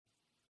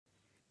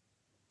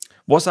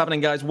What's happening,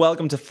 guys?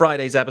 Welcome to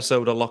Friday's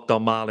episode of Locked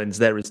On Marlins.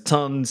 There is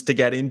tons to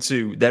get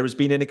into. There has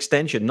been an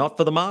extension, not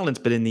for the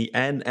Marlins, but in the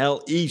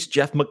NL East.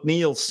 Jeff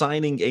McNeil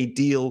signing a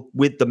deal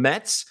with the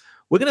Mets.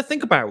 We're going to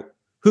think about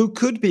who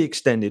could be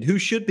extended, who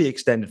should be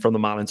extended from the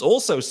Marlins.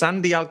 Also,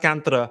 Sandy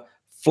Alcantara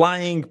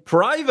flying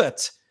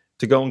private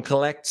to go and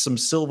collect some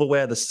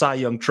silverware, the Cy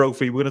Young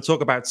Trophy. We're going to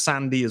talk about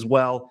Sandy as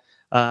well.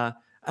 And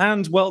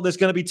there's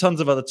going to be tons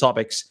of other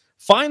topics.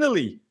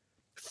 Finally,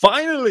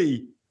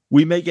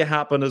 we make it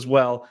happen as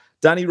well.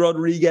 Danny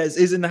Rodriguez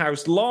is in the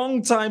house.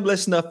 Long-time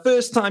listener,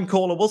 first-time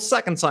caller,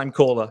 second-time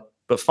caller.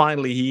 But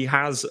finally, he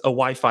has a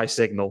Wi-Fi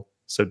signal.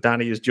 So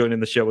Danny is joining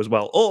the show as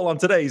well. All on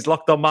today's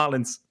Locked On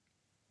Marlins.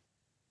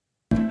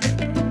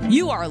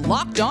 You are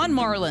Locked On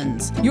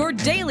Marlins, your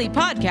daily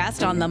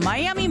podcast on the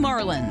Miami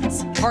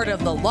Marlins. Part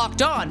of the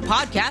Locked On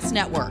Podcast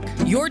Network,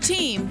 your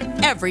team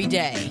every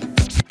day.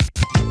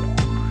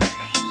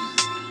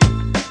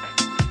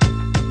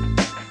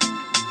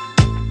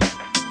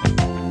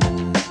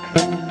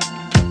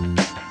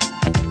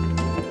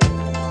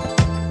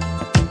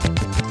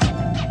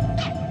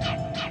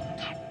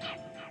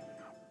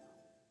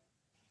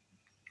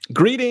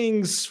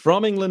 Greetings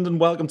from England and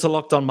welcome to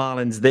Locked On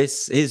Marlins.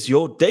 This is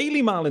your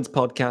daily Marlins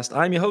podcast.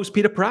 I'm your host,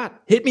 Peter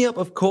Pratt. Hit me up,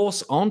 of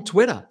course, on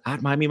Twitter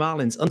at Miami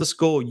Marlins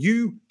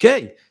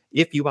 _UK.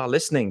 If you are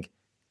listening,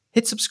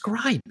 hit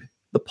subscribe.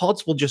 The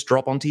pods will just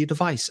drop onto your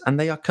device and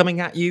they are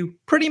coming at you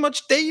pretty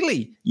much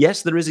daily.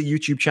 Yes, there is a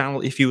YouTube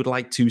channel if you would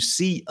like to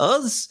see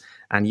us.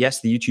 And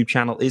yes, the YouTube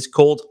channel is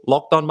called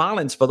Locked On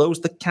Marlins for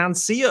those that can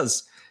see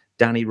us.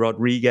 Danny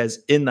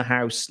Rodriguez in the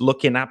house,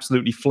 looking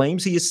absolutely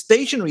flames. He is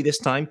stationary this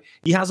time.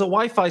 He has a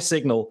Wi-Fi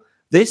signal.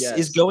 This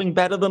is going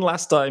better than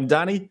last time.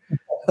 Danny,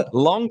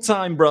 long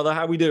time, brother.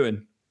 How we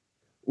doing?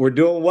 We're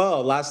doing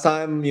well. Last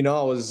time,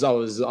 I was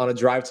on a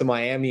drive to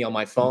Miami on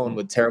my phone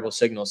with terrible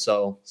signal.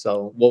 So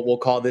we'll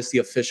call this the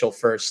official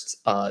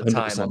first time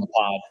on the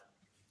pod.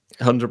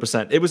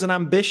 100%. It was an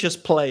ambitious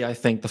play, I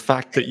think. The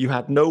fact that you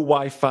had no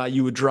Wi-Fi,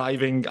 you were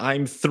driving.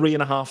 I'm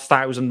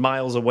 3,500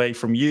 miles away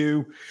from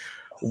you.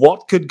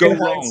 What could go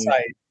wrong?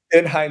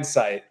 In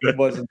hindsight, it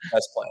wasn't the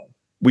best plan.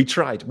 We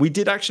tried. We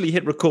did actually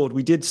hit record.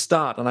 We did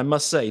start. And I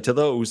must say to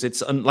those,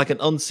 it's like an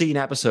unseen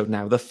episode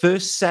now. The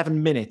first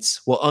 7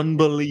 minutes were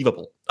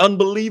unbelievable.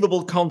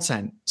 Unbelievable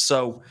content.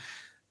 So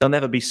they'll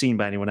never be seen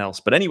by anyone else.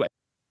 But anyway,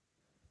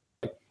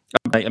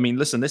 I mean,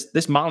 listen, this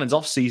Marlins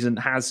offseason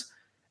has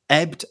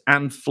ebbed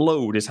and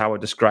flowed is how I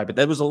describe it.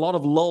 There was a lot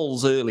of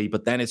lulls early,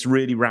 but then it's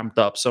really ramped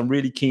up. So I'm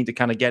really keen to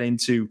kind of get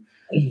into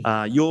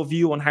your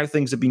view on how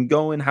things have been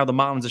going, how the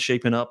Marlins are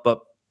shaping up. But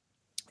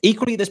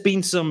equally, there's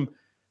been some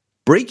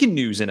breaking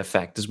news in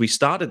effect as we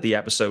started the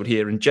episode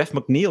here, and Jeff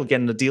McNeil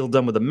getting a deal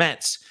done with the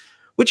Mets,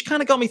 which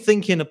kind of got me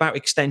thinking about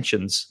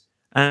extensions.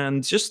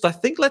 And I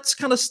think let's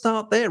kind of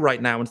start there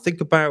right now and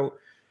think about,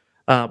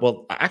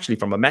 actually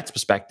from a Mets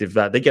perspective,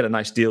 they get a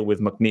nice deal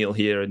with McNeil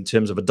here in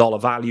terms of a dollar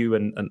value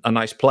and a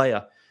nice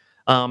player.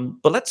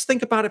 But let's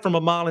think about it from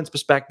a Marlins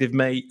perspective,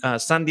 mate.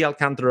 Sandy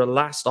Alcantara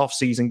last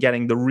offseason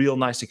getting the real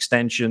nice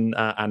extension,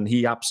 and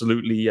he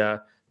absolutely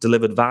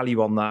delivered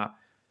value on that.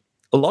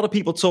 A lot of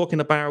people talking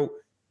about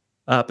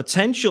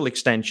potential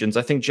extensions.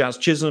 I think Jazz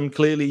Chisholm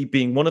clearly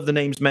being one of the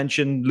names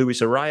mentioned.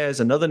 Luis Arias,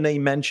 another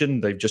name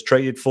mentioned. They've just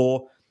traded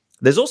for.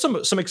 There's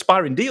also some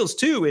expiring deals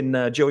too in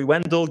Joey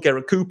Wendell,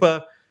 Garrett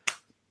Cooper.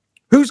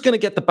 Who's going to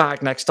get the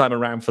bag next time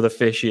around for the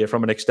fish here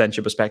from an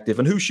extension perspective,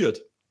 and who should?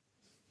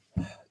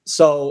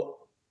 So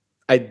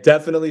I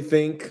definitely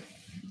think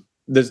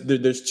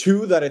there's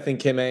two that I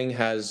think Kim Ng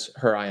has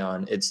her eye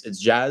on. It's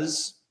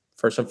Jazz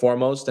first and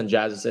foremost, and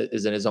Jazz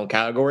is in his own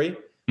category.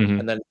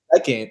 Mm-hmm. And then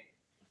second,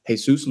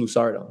 Jesus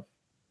Luzardo.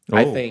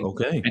 I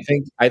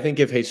think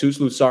if Jesus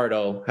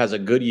Luzardo has a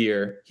good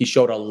year, he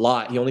showed a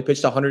lot. He only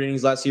pitched 100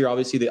 innings last year.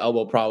 Obviously, the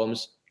elbow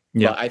problems.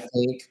 Yeah. But I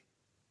think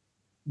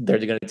they're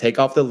going to take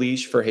off the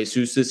leash for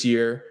Jesus this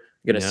year.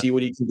 Going to see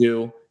what he can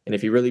do. And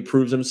if he really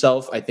proves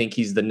himself, I think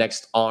he's the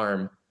next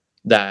arm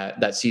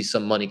that sees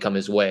some money come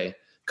his way,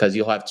 because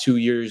you'll have 2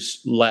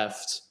 years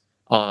left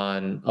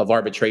of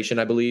arbitration,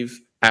 I believe,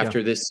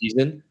 after this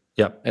season.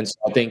 Yeah. And so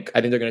I think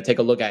they're going to take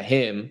a look at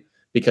him,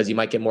 because he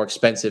might get more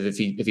expensive if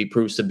he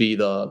proves to be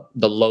the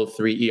low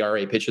 3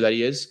 ERA pitcher that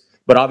he is.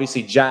 But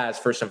obviously Jazz,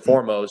 first and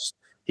foremost,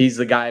 he's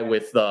the guy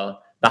with the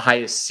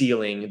highest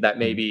ceiling that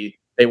maybe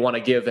they want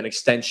to give an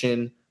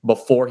extension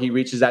before he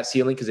reaches that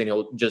ceiling, because then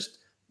he'll just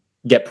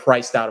get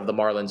priced out of the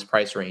Marlins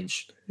price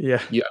range.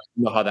 Yeah. You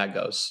know how that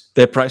goes.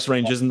 Their price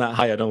range isn't that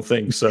high, I don't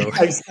think. So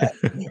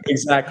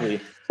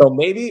Exactly. So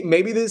maybe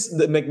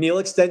the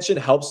McNeil extension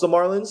helps the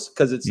Marlins,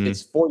 because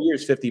it's 4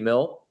 years, $50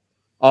 million.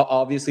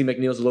 Obviously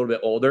McNeil's a little bit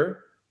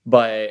older,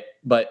 but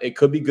it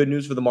could be good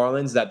news for the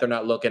Marlins that they're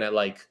not looking at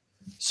like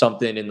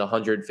something in the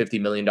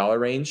 $150 million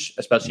range,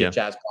 especially if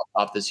Jazz pops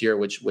off this year,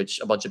 which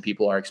a bunch of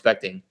people are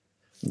expecting.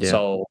 Yeah.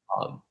 So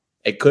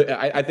it could.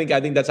 I think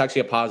that's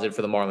actually a positive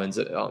for the Marlins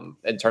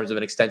in terms of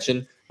an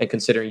extension, and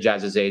considering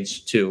Jazz's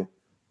age too.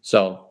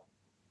 So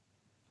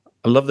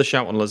I love the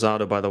shout on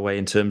Luzardo, by the way,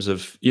 in terms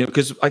of,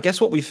 because I guess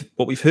what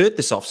we've heard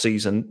this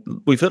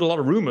offseason, we've heard a lot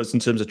of rumors in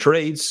terms of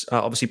trades.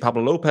 Obviously,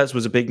 Pablo Lopez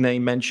was a big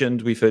name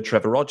mentioned. We've heard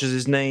Trevor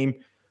Rogers' name.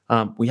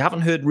 We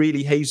haven't heard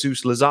really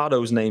Jesus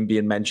Luzardo's name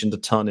being mentioned a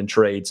ton in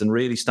trades, and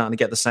really starting to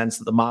get the sense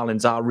that the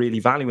Marlins are really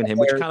valuing him,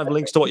 which kind of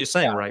links to what you're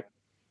saying, right?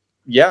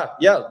 Yeah,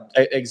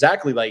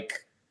 exactly.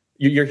 Like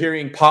you're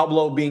hearing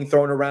Pablo being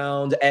thrown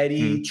around,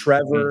 Eddie,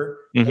 Trevor,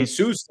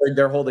 Jesus.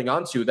 They're holding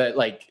on to that.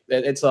 Like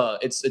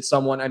it's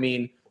someone. I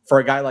mean, for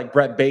a guy like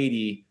Brett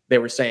Beatty, they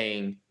were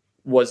saying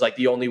was like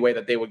the only way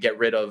that they would get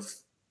rid of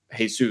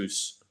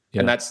Jesus,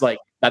 and that's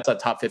a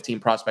top 15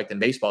 prospect in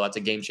baseball. That's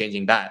a game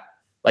changing bat.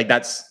 Like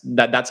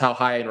that's how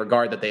high in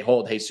regard that they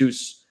hold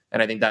Jesus,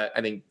 and I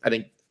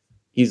think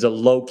he's a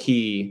low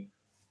key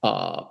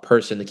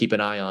person to keep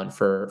an eye on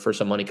for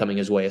some money coming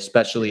his way,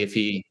 especially if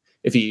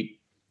he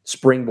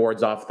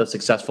springboards off the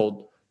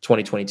successful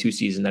 2022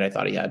 season that I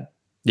thought he had.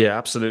 Yeah,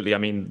 absolutely. I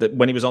mean,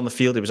 when he was on the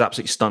field, it was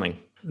absolutely stunning.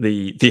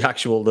 The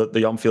actual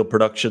the on-field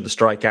production, the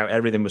strikeout,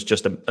 everything was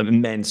just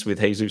immense with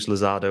Jesus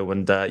Luzardo.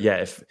 And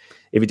if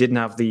he didn't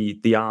have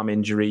the arm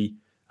injury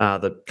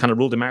that kind of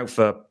ruled him out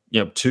for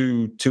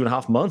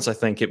 2.5 months, I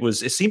think it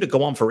seemed to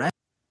go on forever,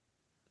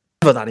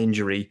 that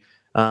injury.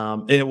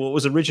 It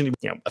was originally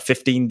a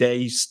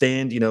 15-day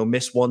stand,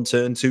 missed one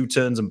turn, 2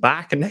 turns and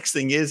back. And next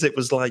thing is it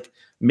was like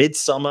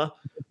midsummer,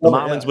 the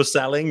Marlins were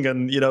selling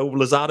and,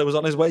 Luzardo was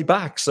on his way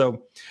back.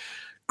 So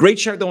great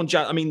shout though on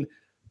Jazz. I mean,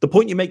 the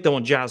point you make though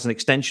on Jazz and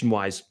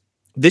extension-wise,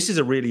 this is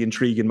a really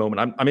intriguing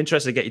moment. I'm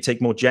interested to get your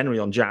take more generally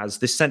on Jazz,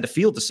 this center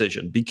field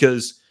decision,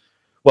 because,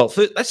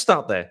 let's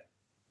start there.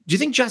 Do you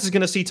think Jazz is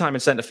going to see time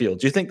in center field?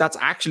 Do you think that's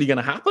actually going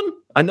to happen?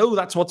 I know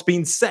that's what's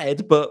being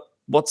said, but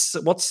what's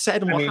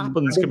said and what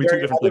happens can be two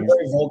different things. I'm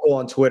very vocal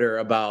on Twitter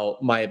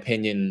about my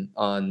opinion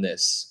on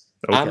this.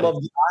 Okay.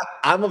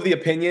 I'm of the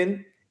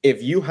opinion,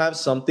 if you have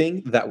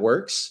something that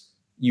works,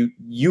 you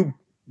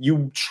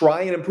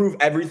try and improve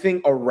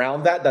everything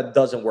around that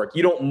doesn't work.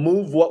 You don't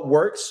move what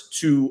works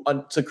to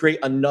create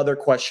another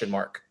question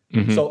mark.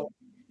 Mm-hmm. So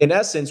in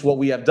essence, what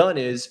we have done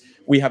is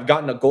we have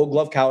gotten a Gold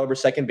Glove caliber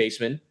second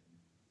baseman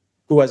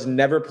who has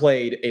never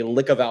played a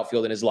lick of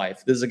outfield in his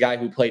life. This is a guy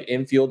who played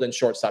infield and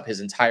shortstop his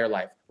entire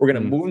life. We're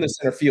going to move him to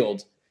center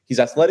field. He's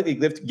athletically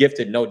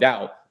gifted, no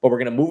doubt, but we're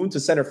going to move him to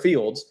center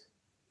field,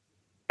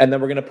 and then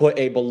we're going to put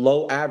a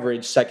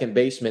below-average second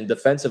baseman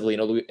defensively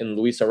in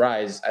Luis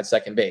Arraez at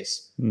second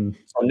base.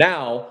 So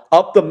now,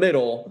 up the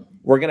middle,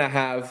 we're going to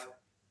have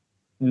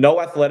no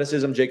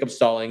athleticism Jacob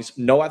Stallings,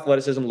 no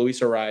athleticism Luis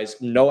Arraez,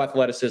 no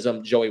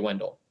athleticism Joey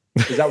Wendell.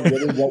 Is that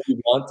really what we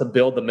want to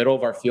build the middle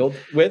of our field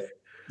with?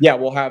 Yeah,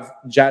 we'll have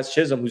Jazz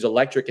Chisholm, who's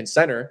electric in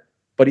center,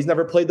 but he's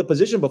never played the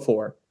position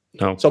before.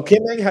 No. So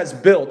Kim Ng has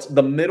built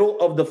the middle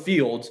of the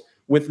field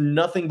with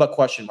nothing but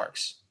question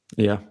marks.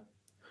 Yeah.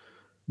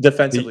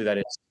 Defensively, that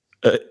is.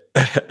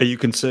 Are you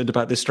concerned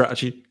about this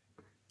strategy?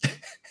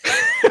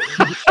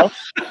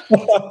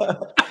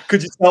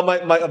 Could you tell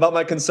about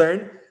my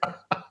concern?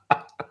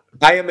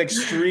 I am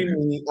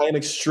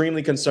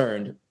extremely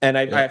concerned. And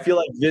I feel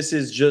like this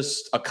is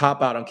just a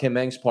cop-out on Kim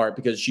Ng's part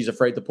because she's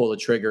afraid to pull the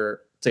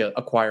trigger to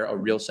acquire a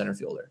real center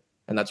fielder.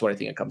 And that's what I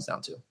think it comes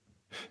down to.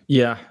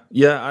 Yeah.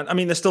 I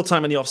mean, there's still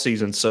time in the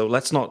offseason, so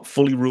let's not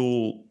fully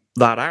rule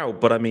that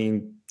out. But I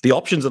mean, the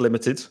options are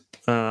limited.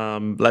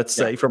 Let's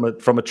say from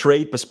a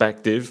trade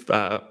perspective,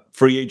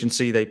 free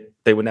agency,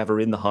 they were never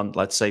in the hunt,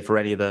 let's say, for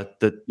any of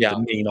the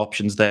main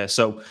options there.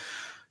 So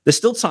there's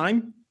still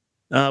time.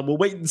 We'll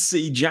wait and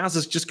see. Jazz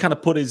has just kind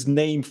of put his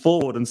name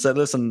forward and said,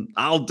 listen,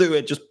 I'll do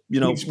it. Just,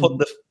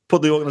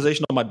 put the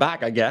organization on my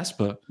back, I guess.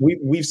 But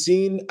we've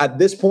seen at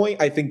this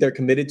point, I think they're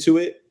committed to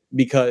it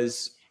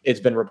because it's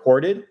been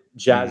reported.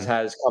 Jazz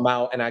has come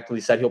out and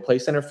actually said he'll play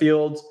center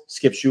field.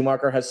 Skip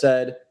Schumacher has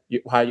said,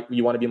 you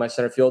want to be my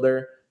center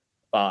fielder.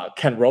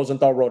 Ken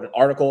Rosenthal wrote an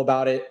article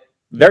about it.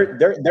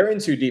 They're in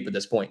too deep at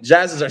this point.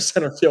 Jazz is our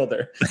center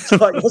fielder. So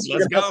I guess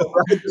we're gonna have to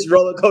ride this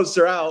roller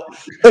coaster out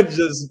and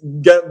just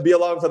be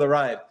along for the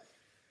ride.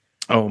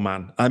 Oh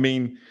man. I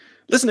mean,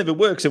 listen, if it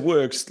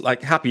works,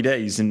 like happy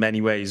days in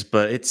many ways,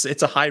 but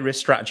it's a high risk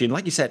strategy. And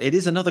like you said, it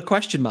is another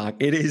question mark.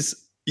 It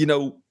is,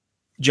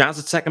 Jazz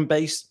at second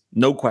base,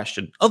 no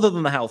question, other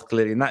than the health,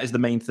 clearly. And that is the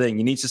main thing.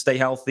 He needs to stay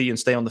healthy and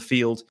stay on the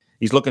field.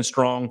 He's looking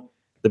strong.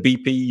 The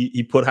BP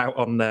he put out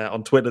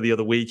on Twitter the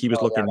other week, he was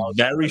looking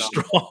very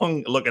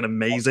strong, looking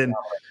amazing.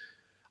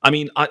 I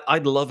mean,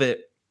 I'd love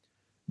it.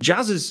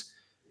 Jazz is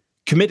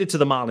committed to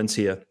the Marlins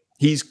here.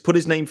 He's put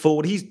his name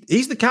forward.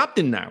 He's the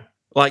captain now.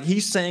 Like,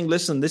 he's saying,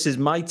 listen, this is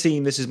my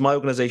team. This is my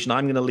organization.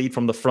 I'm going to lead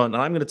from the front,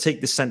 and I'm going to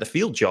take this center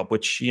field job,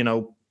 which,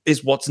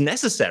 is what's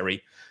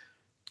necessary.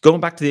 Going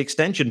back to the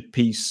extension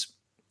piece,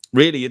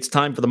 really, it's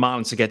time for the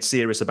Marlins to get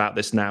serious about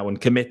this now and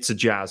commit to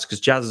Jazz, because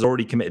Jazz has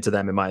already committed to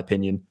them, in my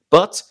opinion.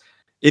 But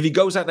if he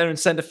goes out there in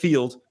center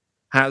field,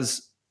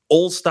 has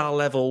all-star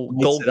level,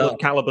 gold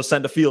caliber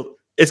center field,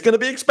 it's going to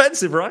be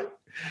expensive, right?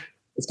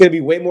 It's going to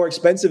be way more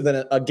expensive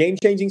than a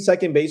game-changing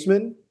second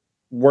baseman,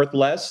 worth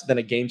less than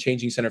a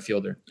game-changing center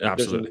fielder.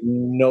 Absolutely. There's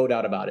no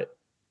doubt about it.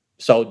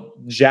 So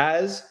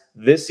Jazz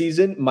this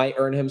season might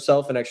earn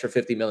himself an extra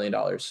 $50 million.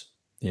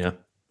 Yeah,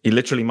 he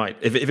literally might.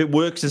 If it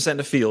works in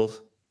center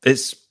field,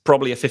 it's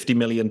probably a 50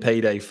 million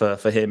payday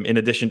for him, in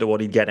addition to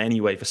what he'd get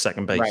anyway for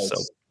second base. Right. So,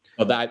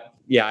 well,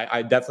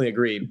 I definitely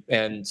agree.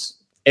 And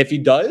if he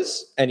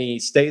does and he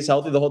stays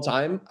healthy the whole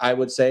time, I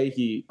would say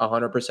he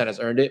 100% has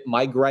earned it.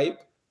 My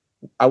gripe,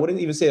 I wouldn't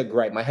even say a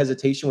gripe. My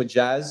hesitation with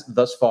Jazz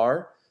thus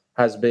far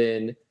has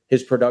been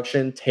his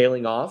production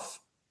tailing off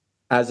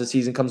as the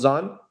season comes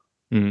on,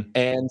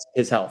 and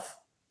his health.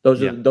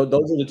 Those are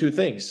the two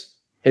things.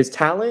 His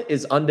talent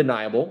is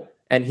undeniable,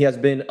 and he has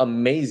been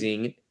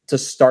amazing to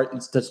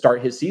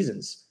start his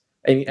seasons.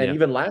 And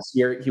even last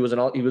year, he was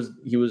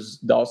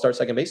the all-star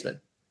second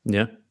baseman.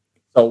 Yeah.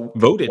 So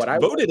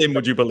voted him.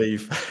 Would you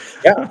believe?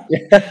 Yeah.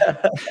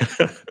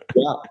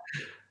 Yeah.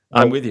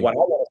 I'm with you. What I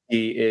want to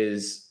see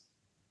is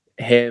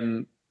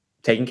him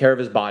taking care of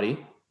his body,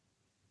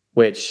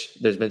 which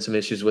there's been some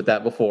issues with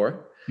that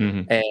before,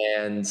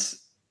 and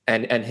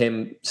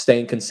him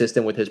staying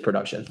consistent with his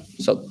production.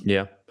 So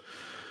yeah,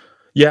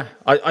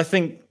 I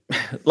think,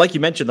 like you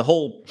mentioned,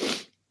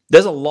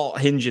 there's a lot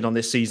hinging on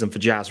this season for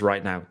Jazz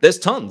right now. There's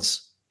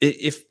tons.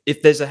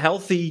 If there's a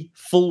healthy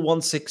full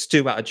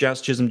 162 out of Jazz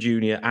Chisholm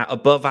Jr. at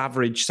above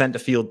average center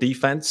field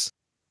defense,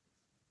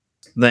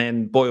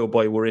 then boy oh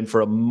boy, we're in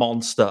for a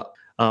monster.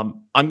 I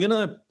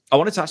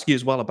wanted to ask you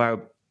as well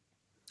about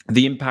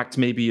the impact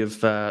maybe of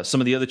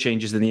some of the other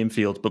changes in the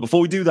infield. But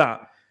before we do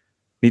that, I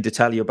need to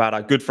tell you about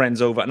our good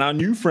friends over and our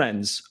new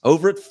friends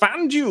over at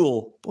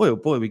FanDuel. Boy oh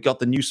boy, we got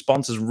the new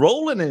sponsors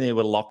rolling in here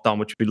with Locked On,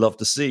 which we'd love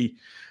to see.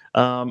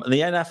 And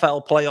the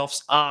NFL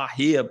playoffs are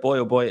here. Boy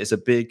oh boy, it's a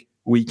big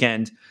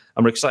weekend.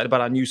 And we're excited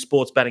about our new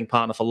sports betting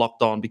partner for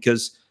Locked On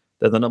because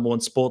they're the number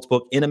one sports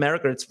book in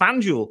America. It's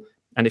FanDuel.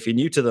 And if you're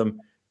new to them,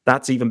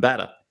 that's even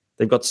better.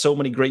 They've got so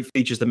many great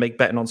features that make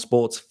betting on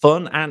sports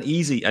fun and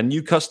easy. And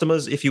new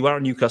customers, if you are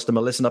a new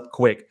customer, listen up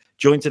quick.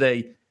 Join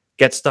today.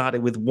 Get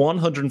started with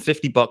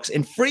 $150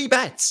 in free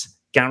bets,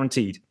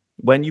 guaranteed,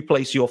 when you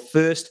place your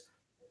first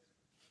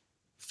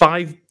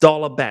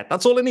 $5 bet.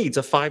 That's all it needs,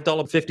 a $5,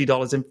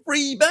 $50 in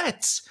free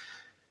bets.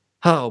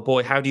 Oh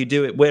boy, how do you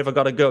do it? Where have I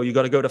got to go? You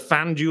got to go to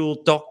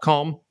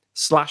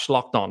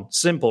FanDuel.com/lockedon.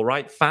 Simple,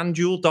 right?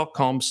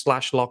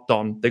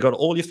 FanDuel.com/lockedon. They got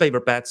all your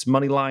favorite bets,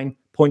 money line,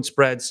 point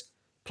spreads,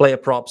 player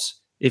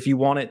props. If you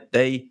want it,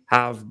 they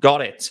have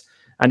got it.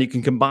 And you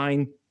can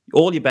combine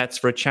all your bets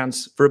for a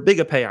chance for a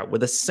bigger payout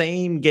with a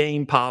same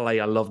game parlay.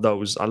 I love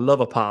those. I love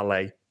a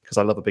parlay because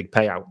I love a big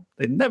payout.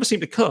 They never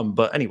seem to come,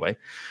 but anyway.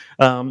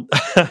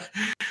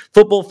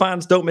 Football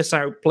fans, don't miss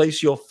out.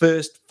 Place your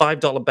first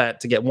 $5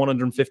 bet to get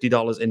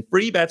 $150 in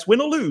free bets,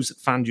 win or lose, at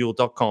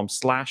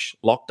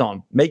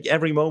FanDuel.com/lockedon. Make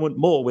every moment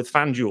more with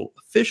FanDuel,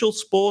 official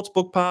sports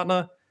book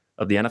partner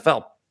of the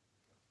NFL.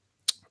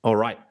 All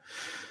right.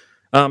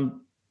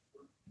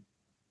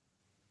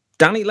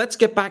 Danny, let's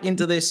get back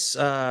into this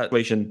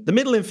situation. The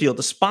middle infield,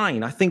 the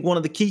spine. I think one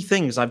of the key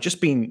things, I've just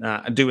been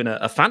doing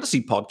a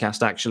fantasy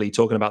podcast, actually,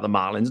 talking about the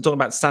Marlins, talking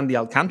about Sandy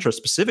Alcantara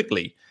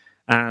specifically.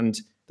 And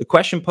the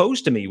question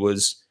posed to me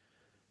was,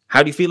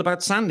 how do you feel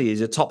about Sandy?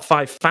 He's a top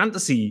 5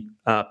 fantasy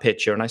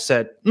pitcher. And I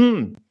said,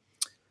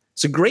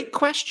 it's a great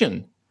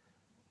question.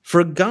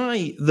 For a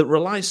guy that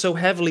relies so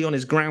heavily on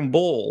his ground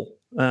ball,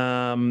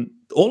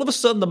 all of a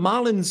sudden the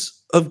Marlins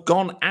have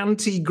gone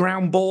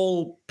anti-ground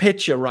ball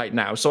pitcher right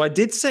now. So I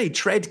did say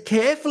tread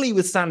carefully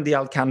with Sandy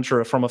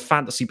Alcantara from a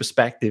fantasy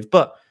perspective.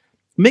 But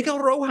Miguel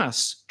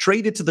Rojas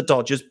traded to the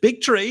Dodgers.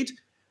 Big trade.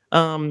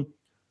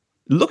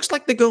 Looks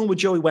like they're going with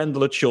Joey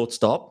Wendell at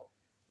shortstop.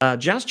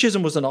 Jazz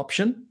Chisholm was an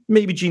option.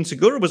 Maybe Gene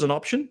Segura was an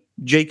option.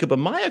 Jacob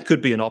Amaya could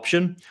be an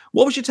option.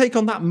 What was your take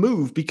on that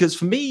move? Because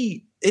for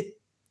me, it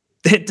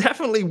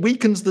definitely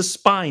weakens the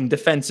spine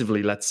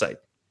defensively, let's say.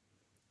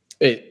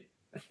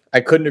 I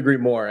couldn't agree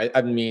more.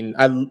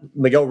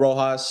 Miguel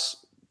Rojas,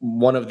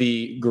 one of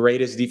the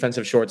greatest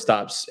defensive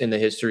shortstops in the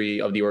history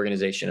of the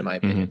organization, in my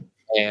opinion.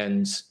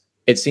 And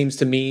it seems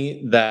to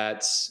me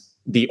that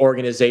the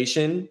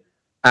organization,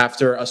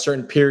 after a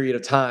certain period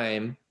of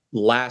time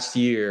last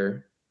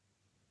year,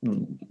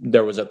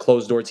 there was a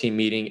closed-door team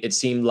meeting. It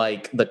seemed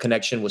like the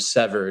connection was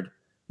severed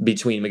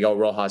between Miguel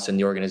Rojas and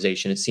the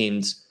organization. It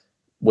seems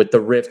with the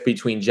rift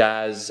between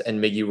Jazz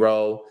and Miggy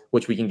Rowe,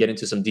 which we can get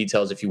into some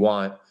details if you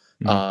want,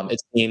 it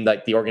seemed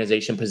like the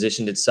organization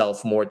positioned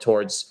itself more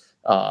towards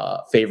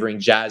favoring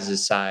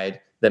Jazz's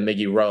side than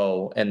Miggy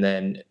Rowe. And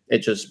then it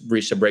just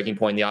reached a breaking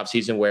point in the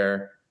offseason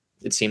where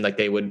it seemed like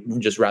they would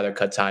just rather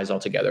cut ties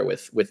altogether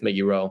with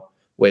Miggy Rowe,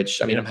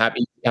 which, I'm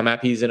happy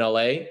he's in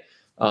LA.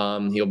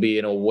 He'll be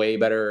in a way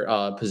better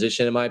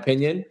position, in my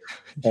opinion.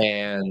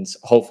 And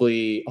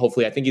hopefully,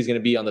 I think he's going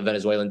to be on the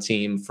Venezuelan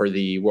team for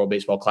the World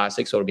Baseball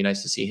Classic. So it'll be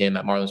nice to see him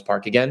at Marlins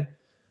Park again.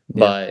 Yeah.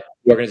 But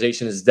the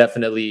organization is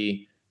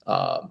definitely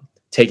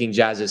taking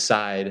Jazz's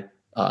side,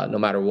 no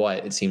matter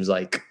what. It seems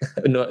like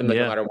no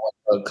matter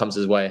what comes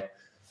his way.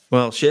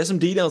 Well, share some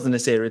details in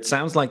this area. It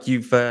sounds like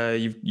you've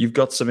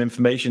got some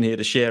information here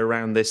to share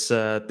around this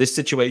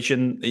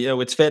situation.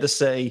 It's fair to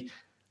say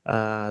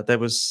There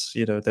was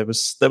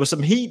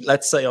some heat,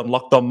 let's say, on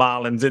Locked On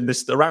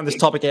Marlins around this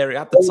topic area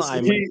at the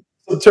time.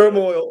 Some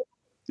turmoil.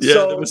 Yeah,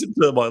 there was some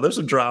turmoil. There was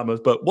some dramas.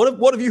 But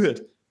what have you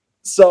heard?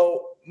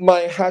 So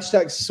my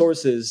hashtag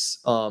sources,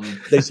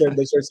 they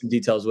shared some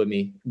details with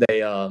me.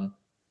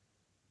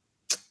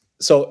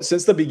 So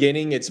since the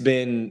beginning, it's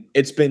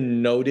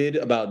been noted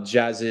about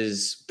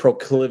Jazz's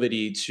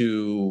proclivity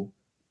to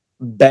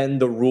bend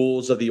the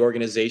rules of the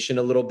organization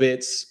a little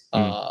bit.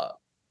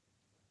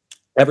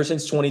 Ever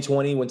since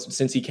 2020,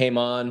 since he came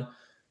on,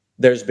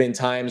 there's been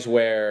times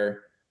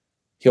where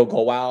he'll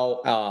go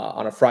out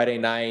on a Friday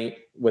night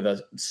with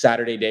a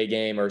Saturday day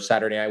game or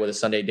Saturday night with a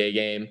Sunday day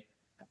game,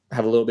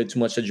 have a little bit too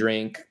much to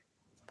drink,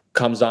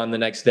 comes on the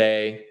next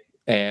day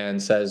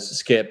and says,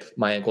 "Skip,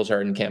 my ankle's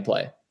hurting, can't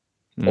play."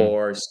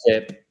 Or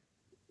 "Skip,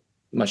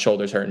 my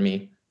shoulder's hurting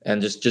me,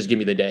 and just give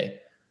me the day."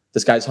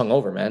 This guy's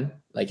hungover, man.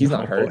 Like, he's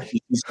not hurt.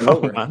 He's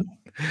hungover. Man.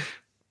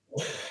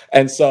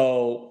 And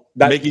so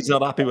Miggy's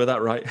not happy with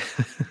that, right?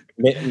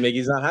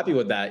 Miggy's not happy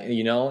with that,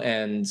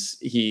 and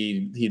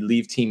he'd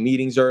leave team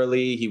meetings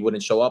early. He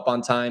wouldn't show up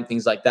on time,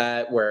 things like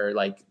that, where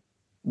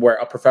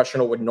a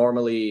professional would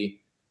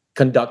normally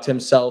conduct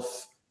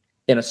himself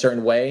in a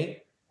certain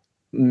way.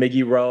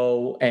 Miggy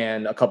Rowe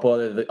and a couple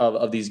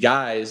of these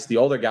guys, the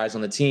older guys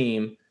on the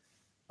team,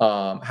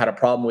 had a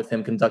problem with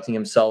him conducting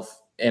himself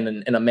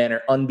in a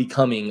manner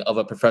unbecoming of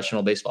a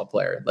professional baseball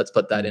player. Let's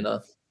put that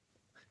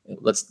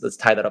let's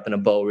tie that up in a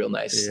bow real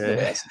nice.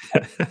 Yeah.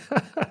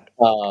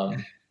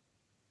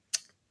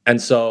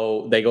 And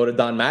so they go to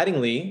Don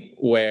Mattingly,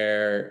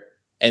 where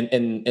and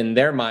in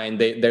their mind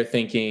they're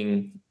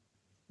thinking,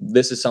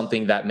 this is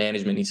something that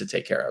management needs to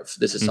take care of.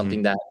 This is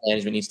something that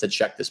management needs to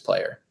check this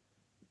player.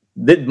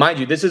 Mind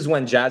you, this is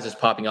when Jazz is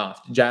popping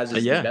off. Jazz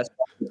is the best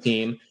player on the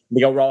team.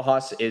 Miguel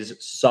Rojas is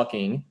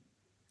sucking.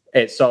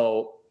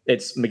 So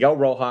it's Miguel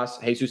Rojas,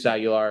 Jesus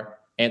Aguilar,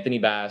 Anthony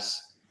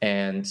Bass,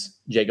 and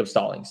Jacob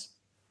Stallings.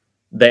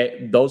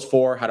 Those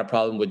four had a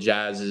problem with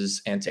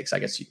Jazz's antics, I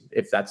guess,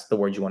 if that's the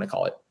word you want to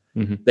call it.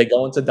 They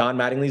go into Don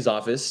Mattingly's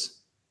office,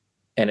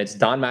 and it's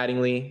Don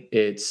Mattingly,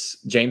 it's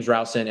James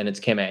Rowson, and it's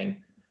Kim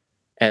Ng.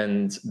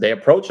 And they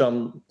approach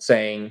him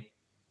saying,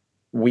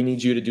 "We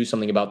need you to do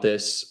something about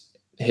this.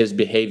 His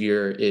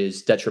behavior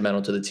is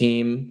detrimental to the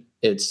team.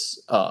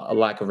 It's a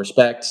lack of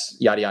respect,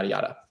 yada, yada,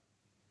 yada."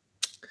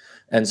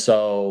 And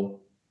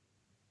so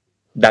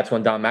that's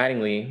when Don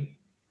Mattingly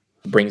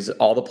brings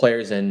all the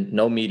players in,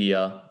 no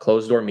media,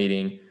 closed door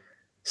meeting,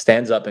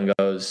 stands up and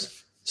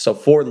goes, "So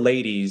 4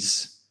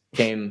 ladies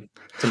came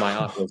to my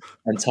office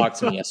and talked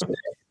to me yesterday.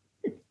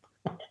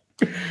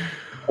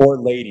 4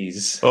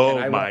 ladies.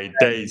 Oh, my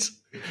days.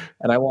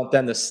 And I want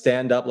them to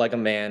stand up like a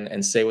man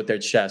and say with their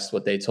chest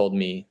what they told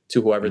me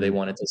to whoever they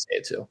wanted to say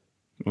it to."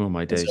 Oh,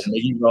 my days. So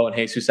Miggy Rowe and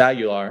Jesus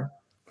Aguilar,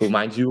 who,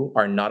 mind you,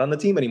 are not on the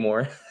team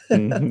anymore.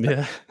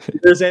 Yeah.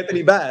 There's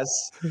Anthony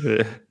Bass.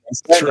 Yeah.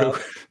 True.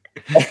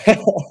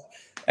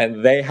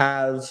 And they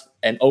have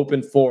an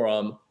open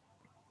forum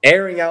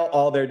airing out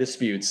all their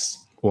disputes.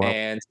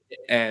 Wow.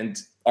 And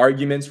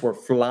arguments were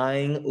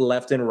flying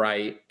left and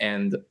right.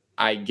 And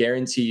I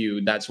guarantee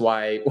you that's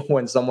why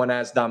when someone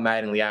asked Don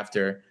Mattingly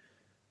after,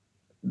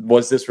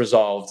 "Was this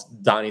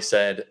resolved?" Donnie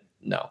said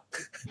no.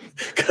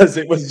 Because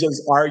it was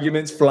just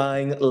arguments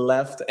flying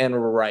left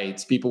and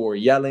right. People were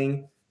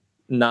yelling,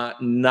 not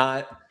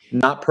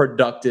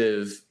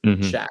productive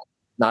chat.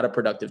 Not a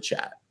productive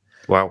chat.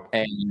 Wow.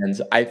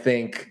 And I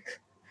think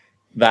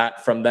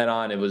that from then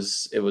on, it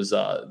was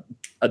a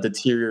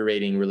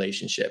deteriorating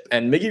relationship.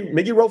 And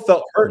Miggy Rowe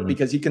felt hurt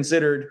because he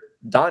considered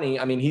Donnie.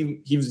 I mean,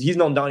 he's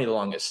known Donnie the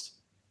longest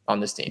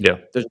on this team. Yeah,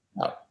 there's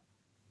no doubt.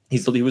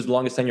 He was the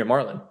longest tenured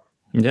Marlin.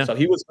 Yeah, so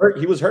he was hurt.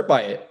 He was hurt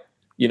by it,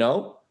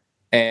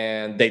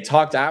 And they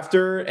talked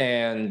after,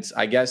 and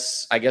I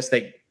guess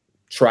they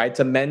tried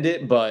to mend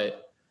it,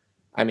 but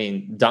I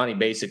mean, Donnie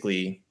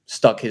basically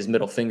stuck his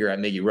middle finger at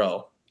Miggy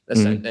Rowe,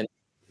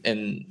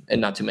 and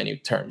not too many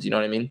terms. You know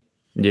what I mean?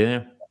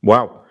 Yeah.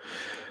 Wow.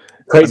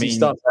 Crazy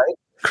stuff, right?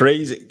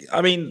 Crazy.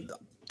 I mean,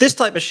 this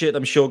type of shit,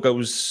 I'm sure,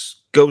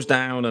 goes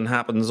down and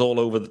happens all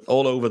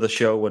over the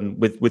show and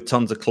with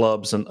tons of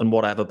clubs and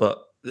whatever. But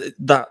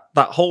that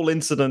whole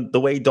incident, the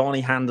way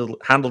Donnie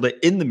handled it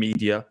in the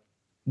media,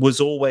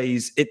 was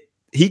always it.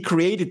 He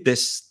created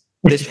this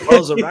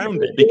buzz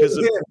around it because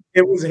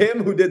it was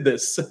him who did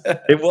this.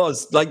 It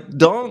was like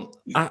Donnie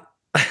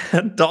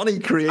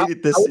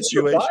created this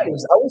situation.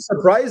 I was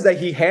surprised that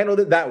he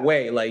handled it that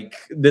way. Like,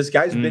 this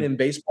guy's been in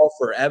baseball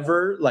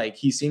forever. Like,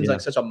 he seems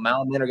like such a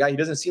mild-mannered guy. He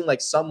doesn't seem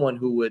like someone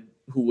who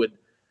would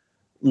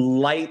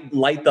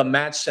light the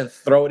match and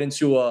throw it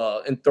into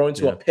a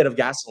pit of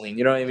gasoline.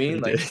 You know what I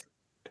mean? Like,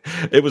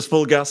 it was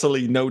full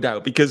gasoline, no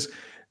doubt. Because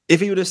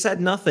if he would have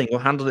said nothing or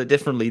handled it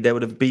differently, there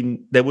wouldn't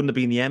have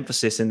been the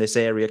emphasis in this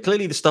area.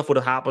 Clearly, the stuff would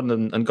have happened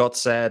and got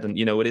said, and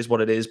it is what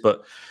it is.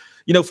 But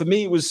for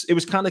me, it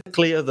was kind of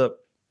clear that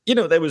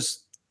there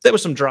was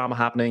some drama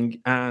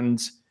happening,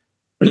 and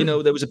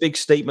there was a big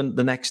statement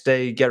the next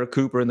day, Garrett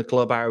Cooper in the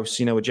clubhouse,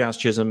 a Jazz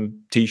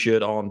Chisholm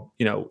t-shirt on.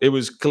 It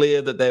was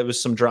clear that there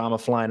was some drama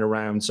flying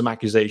around, some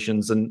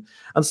accusations, and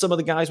some of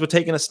the guys were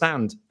taking a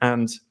stand.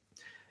 And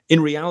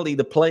in reality,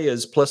 the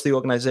players plus the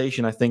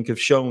organization, I think, have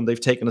shown they've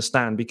taken a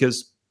stand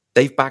because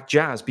they've backed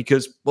Jazz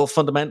because, well,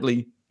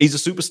 fundamentally, he's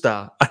a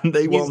superstar and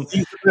he's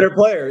a better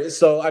player.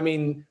 So, I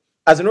mean,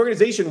 as an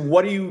organization,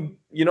 what do you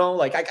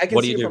like, I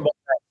can see it from both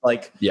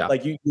sides.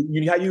 Like,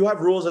 you have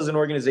rules as an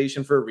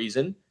organization for a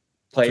reason.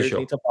 Players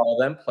need to follow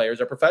them.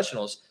 Players are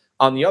professionals.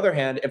 On the other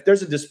hand, if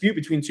there's a dispute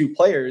between two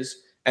players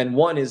and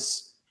one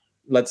is,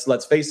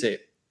 let's face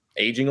it,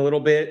 aging a little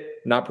bit,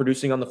 not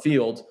producing on the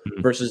field,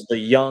 versus the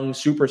young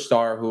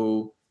superstar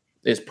who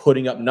is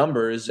putting up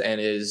numbers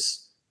and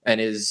is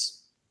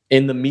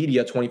in the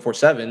media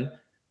 24/7,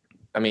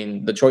 I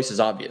mean, the choice is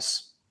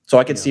obvious. So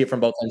I can see it from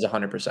both ends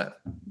 100%.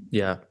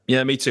 Yeah,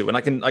 me too. And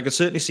I can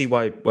certainly see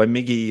why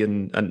Miggy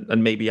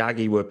and maybe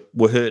Aggie were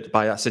hurt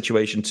by that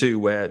situation too,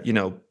 where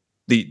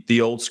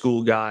the old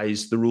school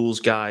guys, the rules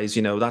guys,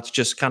 that's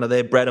just kind of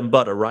their bread and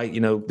butter, right?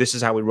 This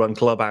is how we run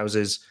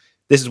clubhouses.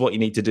 This is what you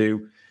need to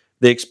do.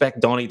 They expect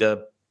Donnie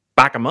to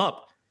back them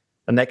up.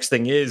 The next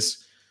thing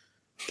is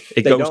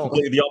it goes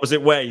completely the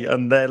opposite way,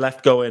 and they're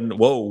left going,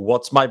 whoa,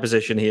 what's my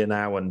position here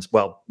now? And,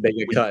 well, they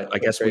get cut. I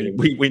guess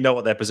we know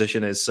what their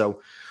position is.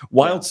 So,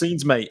 wild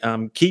scenes, mate.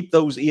 Keep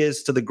those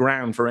ears to the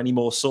ground for any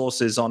more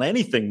sources on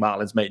anything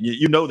Marlins, mate.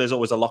 There's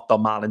always a Locked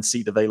On Marlins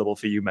seat available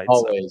for you, mate.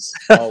 Always.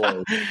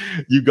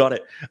 You got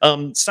it.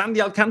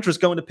 Sandy Alcantara's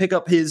going to pick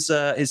up his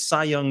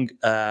Cy Young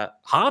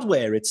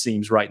hardware, it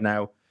seems, right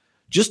now.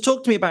 Just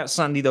talk to me about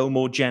Sandy, though,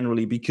 more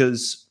generally,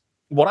 because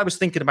what I was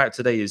thinking about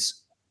today is,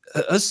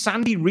 has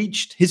Sandy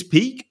reached his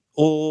peak,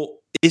 or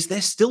is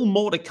there still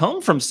more to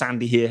come from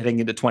Sandy here heading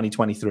into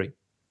 2023?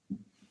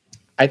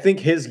 I think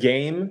his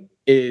game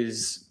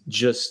is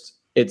just,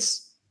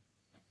 it's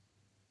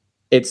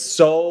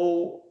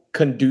so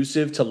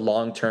conducive to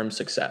long-term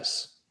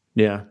success.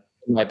 Yeah.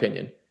 In my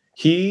opinion.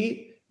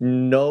 He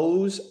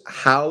knows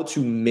how to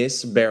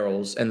miss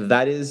barrels, and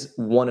that is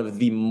one of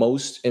the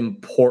most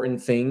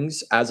important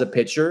things as a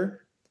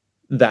pitcher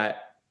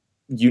that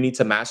you need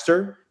to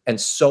master, and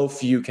so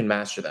few can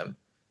master them.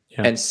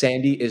 Yeah. And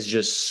Sandy is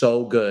just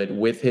so good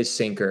with his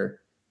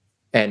sinker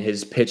and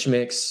his pitch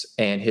mix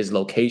and his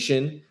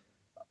location,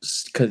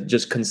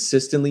 just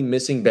consistently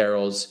missing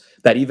barrels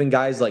that even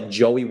guys like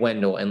Joey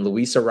Wendell and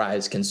Luis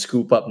Arraez can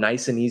scoop up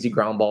nice and easy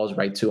ground balls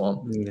right to him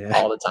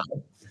all the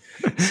time.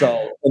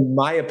 So, in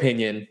my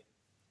opinion,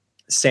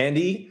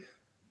 Sandy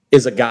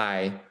is a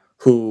guy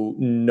who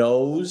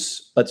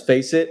knows, let's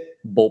face it,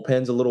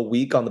 bullpen's a little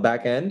weak on the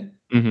back end.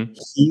 Mm-hmm.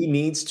 He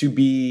needs to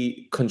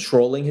be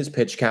controlling his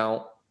pitch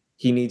count.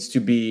 He needs to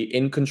be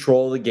in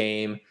control of the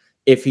game.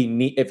 If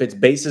it's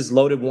bases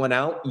loaded, one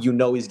out,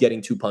 he's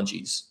getting two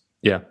punchies.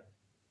 Yeah.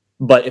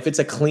 But if it's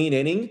a clean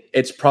inning,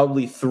 it's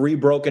probably 3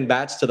 broken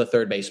bats to the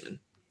third baseman.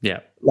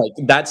 Yeah. Like,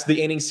 that's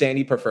the inning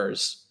Sandy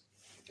prefers.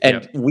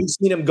 And we've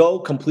seen him go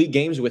complete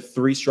games with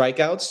 3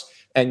 strikeouts.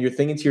 And you're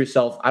thinking to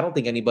yourself, I don't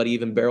think anybody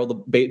even barreled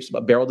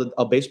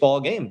a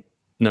baseball game.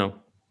 No.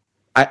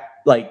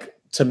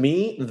 To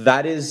me,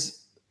 that is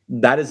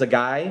a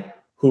guy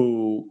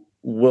who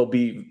will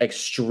be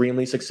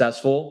extremely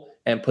successful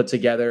and put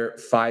together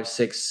 5,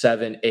 6,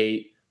 7,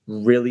 8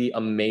 really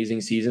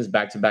amazing seasons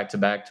back to back to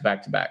back to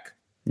back to back.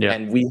 Yeah.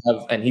 And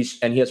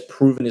he has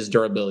proven his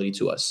durability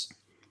to us.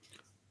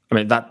 I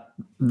mean,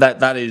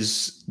 that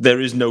is, there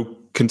is no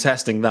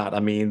contesting that. I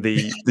mean,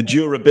 the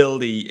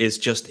durability is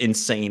just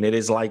insane. It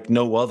is like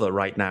no other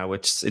right now.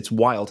 It's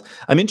wild.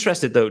 I'm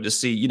interested though to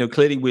see,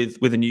 clearly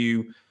with a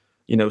new,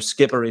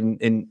 skipper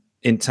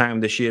in town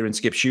this year in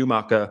Skip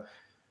Schumacher,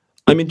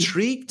 I'm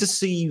intrigued to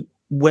see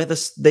whether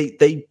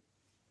they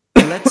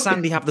let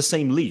Sandy have the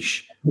same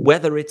leash,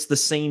 whether it's the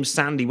same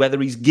Sandy, whether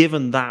he's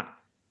given that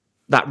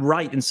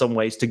right in some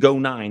ways to go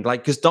 9.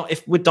 Like, because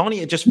if with Donnie,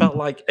 it just felt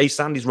like, hey,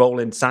 Sandy's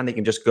rolling, Sandy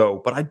can just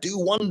go. But I do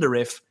wonder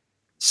if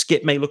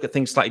Skip may look at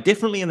things slightly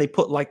differently and they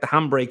put like the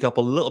handbrake up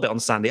a little bit on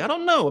Sandy. I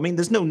don't know. I mean,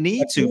 there's no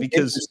need to,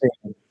 because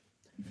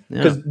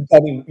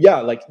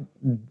like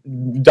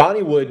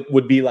Donnie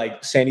would be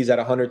like, Sandy's at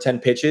 110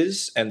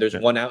 pitches and there's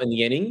 1 out in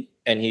the inning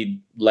and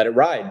he'd let it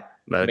ride.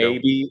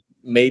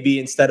 Maybe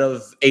instead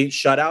of 8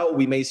 shutout,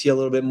 we may see a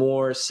little bit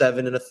more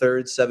 7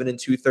 1/3, 7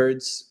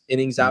 2/3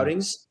 innings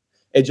outings.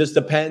 It just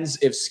depends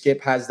if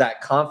Skip has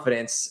that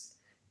confidence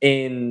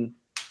in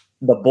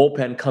the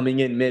bullpen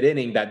coming in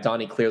mid-inning that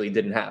Donnie clearly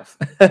didn't have.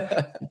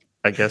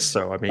 I guess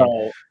so. I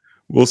mean,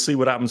 we'll see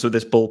what happens with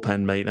this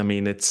bullpen, mate. I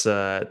mean, it's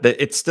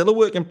still a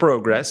work in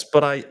progress,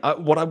 but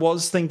what I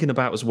was thinking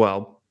about as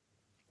well,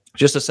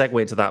 just a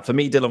segue into that, for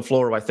me, Dylan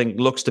Floro, I think,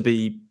 looks to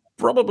be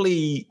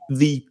probably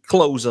the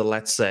closer,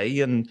 let's say,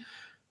 and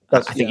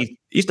I think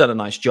he's done a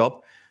nice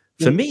job.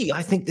 For me,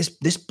 I think this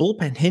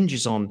bullpen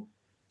hinges on,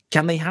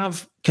 can they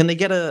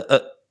get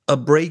a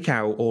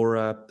breakout or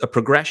a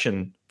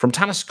progression from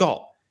Tanner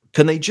Scott?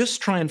 Can they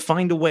just try and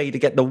find a way to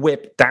get the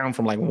whip down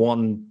from like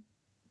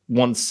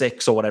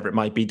 1.16 or whatever it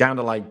might be, down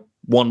to like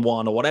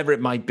 1.1 or whatever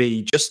it might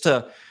be, just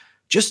to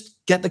just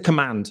get the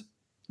command.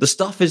 The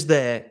stuff is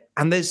there,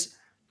 and there's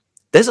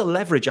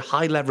a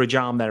high leverage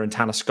arm there in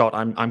Tanner Scott.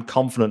 I'm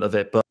confident of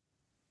it, but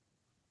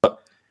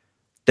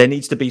there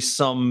needs to be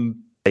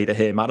some way to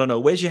him. I don't know.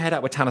 Where's your head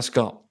at with Tanner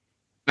Scott?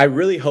 I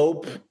really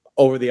hope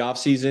over the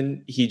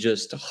offseason he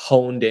just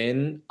honed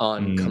in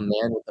on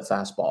command with the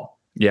fastball.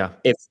 Yeah.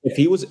 If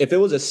it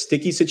was a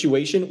sticky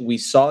situation, we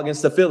saw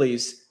against the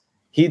Phillies,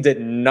 he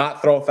did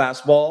not throw a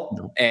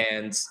fastball,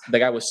 and the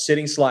guy was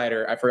sitting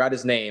slider. I forgot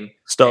his name.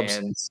 Stubbs.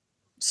 And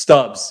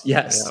Stubbs,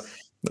 yes. Yeah.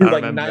 Threw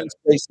like 9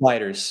 straight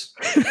sliders.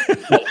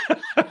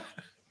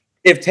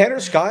 If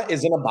Tanner Scott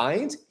is in a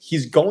bind,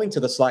 he's going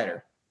to the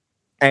slider.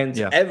 And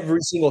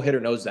every single hitter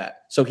knows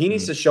that. So he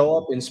needs to show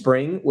up in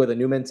spring with a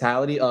new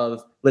mentality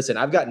of, listen,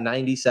 I've got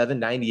 97,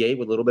 98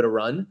 with a little bit of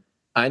run.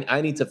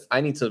 I need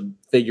to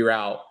figure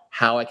out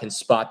how I can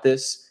spot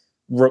this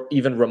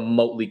even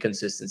remotely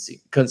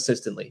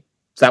consistently.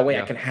 So that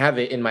way I can have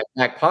it in my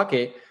back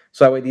pocket.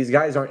 So that way these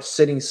guys aren't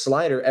sitting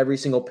slider every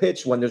single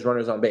pitch when there's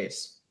runners on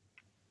base.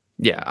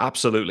 Yeah,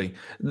 absolutely.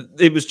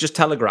 It was just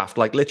telegraphed.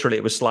 Like literally,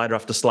 it was slider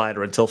after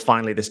slider until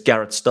finally this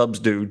Garrett Stubbs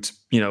dude,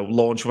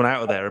 launched one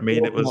out of there. I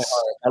mean, it was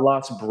that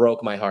loss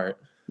broke my heart.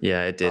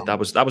 Yeah, it did. That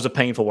was a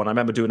painful one. I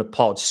remember doing a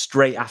pod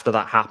straight after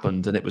that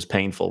happened, and it was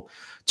painful.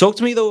 Talk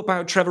to me though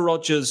about Trevor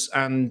Rogers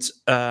and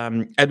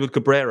Edward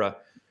Cabrera.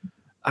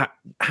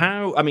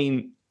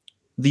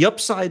 The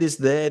upside is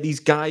there. These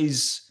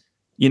guys,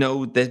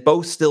 they're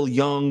both still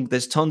young.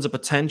 There's tons of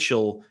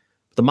potential.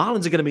 The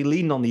Marlins are going to be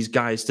leaning on these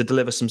guys to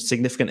deliver some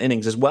significant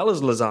innings, as well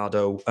as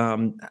Luzardo.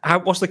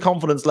 What's the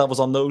confidence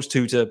levels on those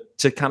two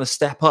to kind of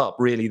step up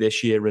really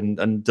this year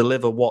and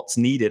deliver what's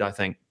needed? I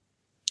think.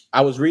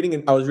 I was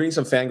reading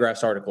some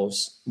Fangraphs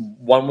articles.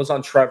 One was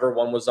on Trevor,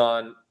 one was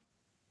on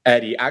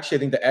Eddie. Actually, I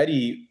think the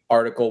Eddie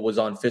article was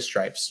on Fish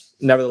Stripes.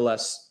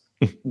 Nevertheless,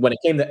 when it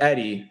came to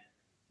Eddie,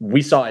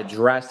 we saw a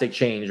drastic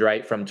change,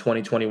 right, from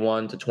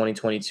 2021 to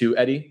 2022.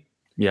 Eddie,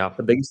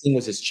 the biggest thing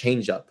was his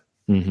changeup.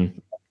 Mm-hmm.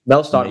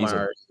 Mel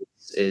Stoudemire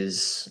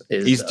is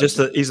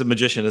he's a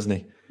magician, isn't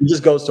he? He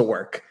just goes to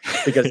work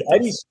because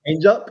Eddie's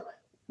changeup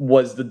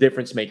was the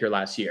difference maker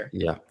last year.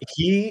 Yeah,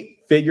 he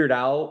figured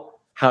out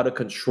how to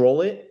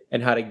control it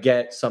and how to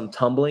get some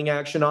tumbling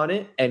action on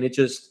it, and it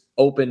just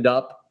opened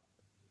up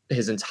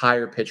his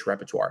entire pitch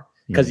repertoire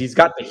because he's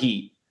got the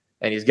heat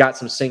and he's got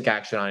some sink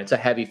action on it. It's a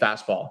heavy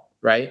fastball,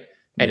 right?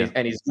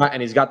 And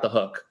he's got the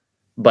hook,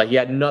 but he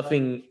had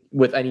nothing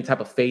with any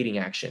type of fading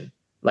action,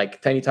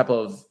 like any type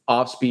of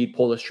off-speed,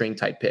 pull the string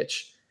type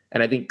pitch.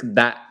 And I think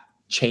that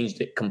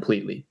changed it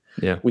completely.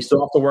 Yeah. We still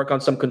have to work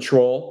on some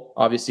control.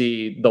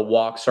 Obviously, the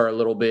walks are a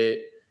little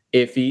bit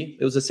iffy.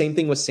 It was the same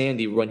thing with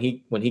Sandy when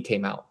he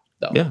came out,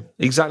 though. Yeah,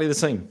 exactly the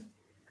same.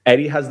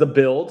 Eddie has the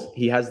build.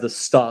 He has the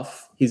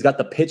stuff. He's got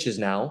the pitches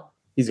now.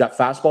 He's got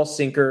fastball,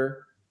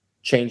 sinker,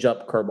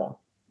 changeup, curveball.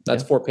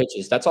 That's 4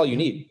 pitches. That's all you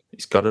need.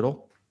 He's got it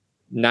all.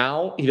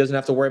 Now he doesn't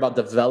have to worry about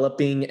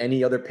developing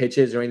any other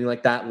pitches or anything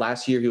like that.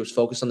 Last year he was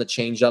focused on the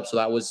changeup, so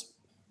that was,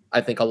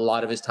 I think, a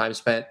lot of his time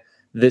spent.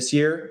 This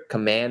year,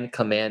 command.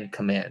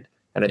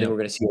 And I think we're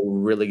going to see a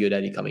really good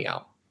Eddie coming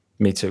out.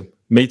 Me too,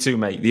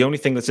 mate. The only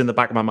thing that's in the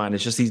back of my mind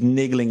is just these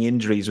niggling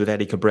injuries with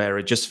Eddie Cabrera.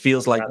 It just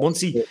feels like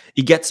once he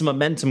gets some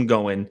momentum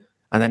going,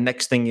 and then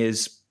next thing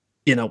is,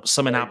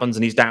 something happens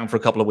and he's down for a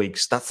couple of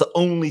weeks. That's the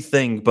only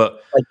thing.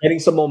 But like getting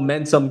some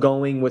momentum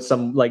going with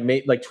some like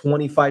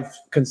 25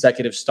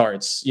 consecutive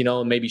starts,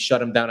 and maybe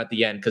shut him down at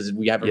the end because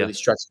we haven't really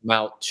stretched him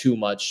out too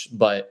much.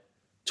 But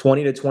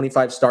 20 to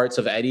 25 starts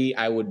of Eddie,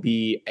 I would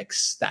be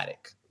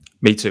ecstatic.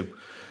 Me too.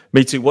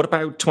 What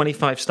about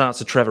 25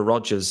 starts of Trevor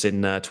Rogers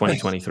in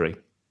 2023?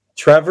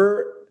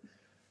 Trevor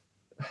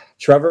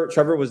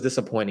was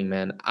disappointing,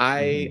 man.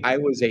 I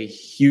was a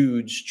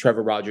huge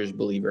Trevor Rogers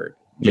believer.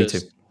 Me too.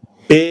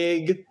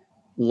 Big,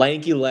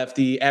 lanky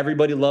lefty.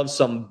 Everybody loves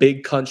some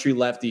big country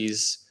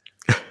lefties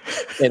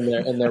in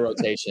their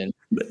rotation.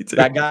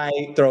 That guy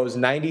throws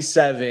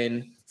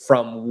 97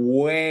 from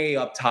way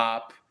up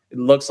top. It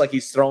looks like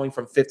he's throwing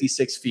from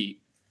 56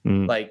 feet.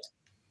 Like,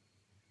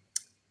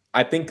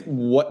 I think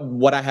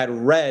what I had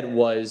read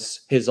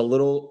was his a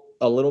little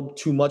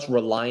too much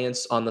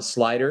reliance on the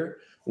slider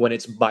when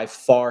it's by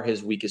far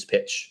his weakest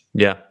pitch.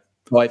 Yeah.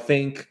 So I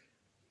think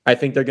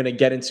they're going to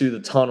get into the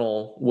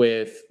tunnel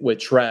with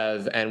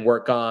Trev and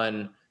work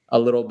on a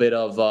little bit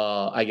of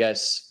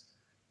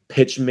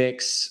pitch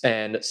mix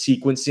and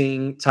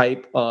sequencing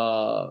type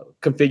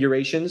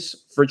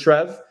configurations for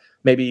Trev.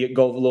 Maybe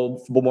go a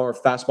little more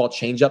fastball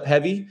changeup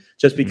heavy,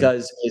 just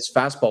because his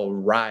fastball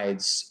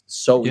rides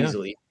so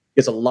easily.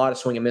 Gets a lot of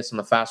swing and miss on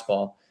the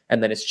fastball,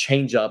 and then his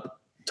changeup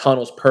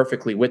tunnels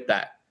perfectly with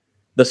that.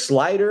 The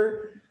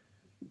slider,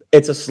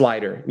 it's a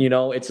slider.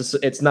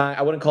 It's not.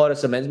 I wouldn't call it a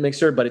cement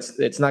mixer, but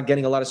it's not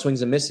getting a lot of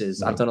swings and misses.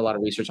 No. I've done a lot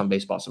of research on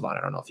Baseball Savant.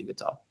 I don't know if you could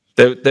tell.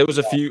 There was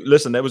a few.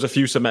 Listen, there was a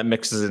few cement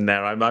mixes in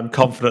there. I'm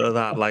confident of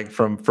that. Like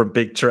from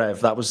Big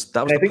Trev, that was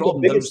the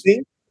problem.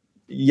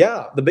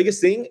 The biggest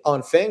thing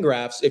on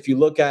Fangraphs, if you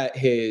look at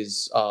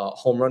his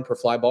home run per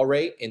fly ball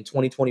rate in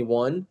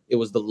 2021, it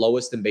was the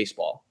lowest in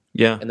baseball.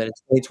 Yeah. And then in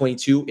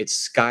 2022, it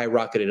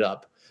skyrocketed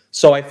up.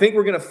 So I think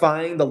we're gonna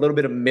find a little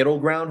bit of middle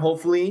ground,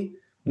 hopefully,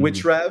 with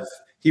Trev.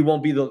 He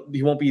won't be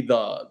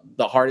the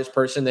hardest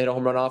person to hit a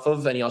home run off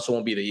of, and he also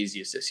won't be the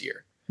easiest this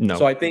year. No.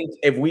 So I think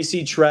if we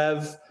see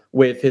Trev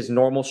with his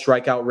normal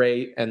strikeout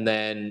rate, and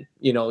then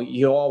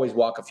he'll always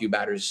walk a few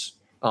batters.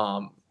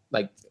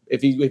 Like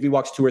if he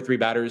walks 2 or 3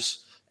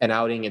 batters an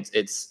outing,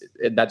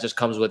 that just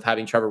comes with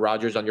having Trevor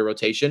Rogers on your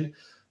rotation.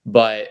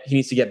 But he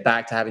needs to get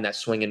back to having that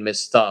swing and miss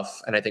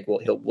stuff, and I think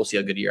we'll see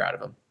a good year out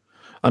of him.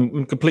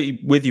 I'm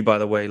completely with you, by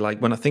the way. Like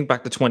when I think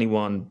back to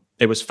 21,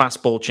 it was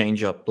fastball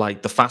changeup.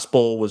 Like the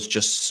fastball was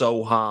just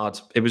so hard.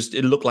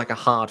 It looked like a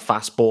hard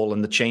fastball,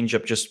 and the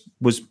changeup just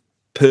was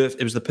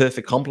perfect. It was the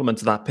perfect complement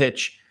to that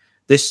pitch.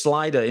 This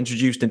slider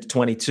introduced into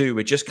 22,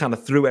 it just kind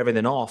of threw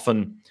everything off.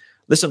 And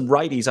listen,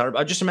 righties,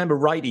 I just remember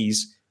righties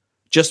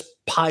just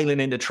piling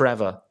into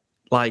Trevor.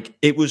 Like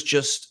it was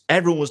just,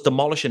 everyone was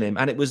demolishing him.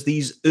 And it was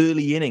these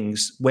early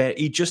innings where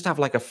he'd just have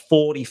like a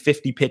 40,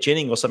 50 pitch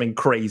inning or something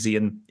crazy.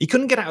 And he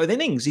couldn't get out of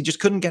innings. He just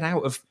couldn't get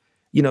out of,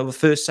 the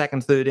first,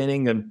 second, third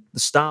inning. And the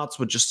starts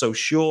were just so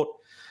short.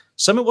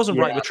 Something wasn't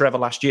right with Trevor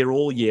last year,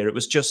 all year. It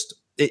was just,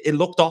 it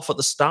looked off at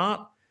the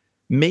start.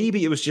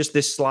 Maybe it was just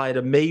this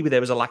slider. Maybe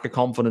there was a lack of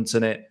confidence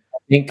in it.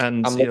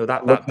 And,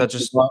 that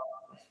just...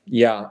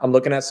 Yeah, I'm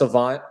looking at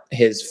Savant.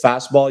 His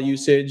fastball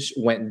usage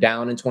went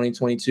down in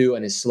 2022,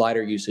 and his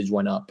slider usage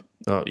went up.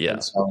 Oh, yeah.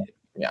 So,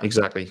 yeah.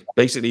 Exactly.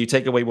 Basically, you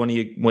take away one of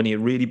your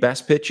really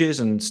best pitches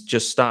and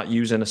just start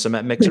using a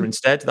cement mixer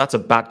instead. That's a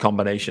bad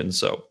combination.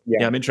 So,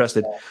 yeah I'm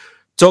interested.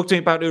 Talk to me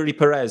about Uri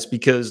Perez,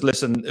 because,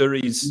 listen,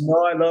 Uri's...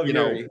 No, I love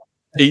Uri.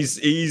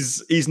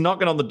 He's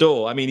knocking on the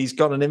door. I mean, he's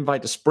got an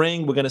invite to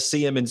spring. We're going to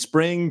see him in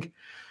spring.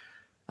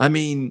 I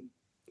mean,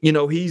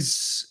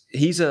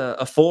 he's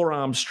a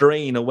forearm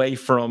strain away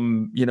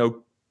from,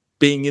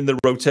 being in the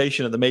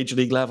rotation at the major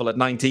league level at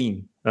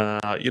 19.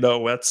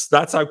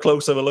 That's how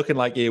close we're looking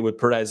like here with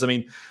Perez. I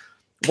mean,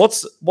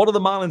 what are the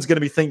Marlins going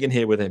to be thinking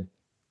here with him?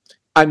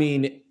 I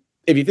mean,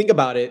 if you think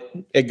about it,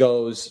 it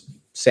goes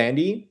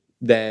Sandy,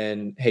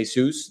 then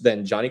Jesus,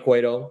 then Johnny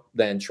Cueto,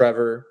 then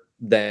Trevor,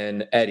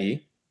 then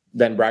Eddie,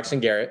 then Braxton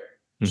Garrett.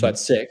 So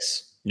that's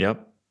 6.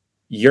 Yep.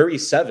 Uri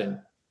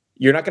 7.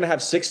 You're not going to have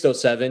Sixto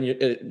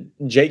 7.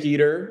 Jake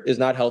Eater is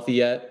not healthy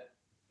yet.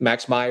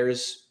 Max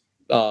Myers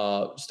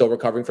still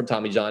recovering from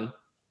Tommy John.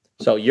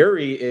 So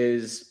Uri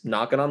is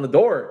knocking on the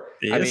door.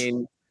 I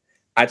mean,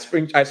 at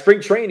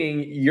spring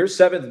training, your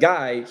 7th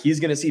guy, he's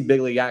going to see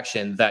big league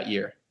action that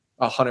year,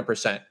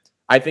 100%.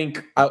 I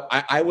think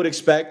I would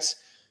expect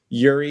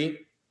Uri.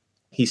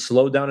 He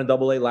slowed down in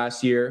Double-A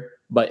last year,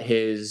 but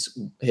his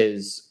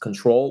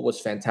control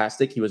was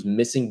fantastic. He was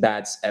missing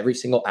bats every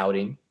single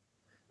outing.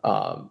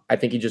 I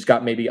think he just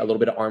got maybe a little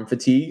bit of arm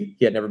fatigue.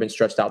 He had never been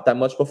stretched out that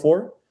much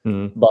before.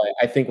 But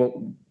I think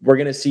we're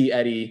going to see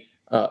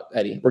we're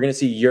going to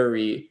see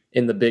Uri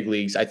in the big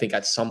leagues, I think,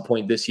 at some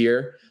point this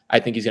year. I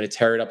think he's going to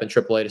tear it up in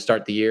AAA to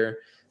start the year.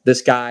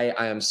 This guy,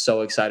 I am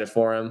so excited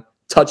for him.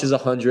 Touches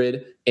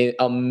 100,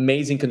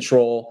 amazing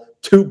control,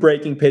 2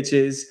 breaking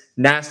pitches,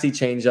 nasty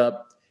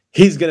changeup.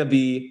 He's going to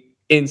be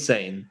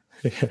insane.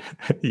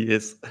 He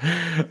is.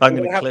 I'm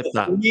going to clip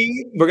that.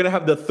 We're going to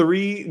have the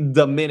 3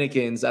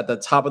 Dominicans at the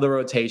top of the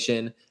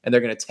rotation, and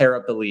they're going to tear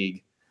up the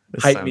league.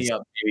 Hype me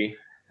up, baby.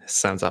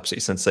 Sounds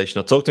absolutely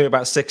sensational. Talk to me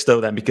about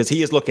Sixto then, because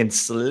he is looking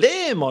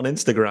slim on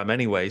Instagram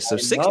anyway. So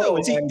Sixto,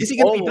 is he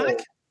going to be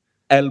back?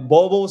 El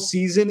Bobo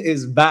season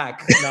is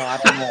back. No, I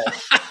don't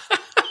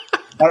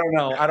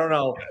know. I don't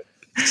know.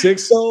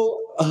 Sixto,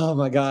 oh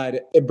my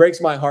God. It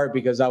breaks my heart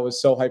because I was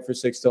so hyped for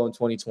Sixto in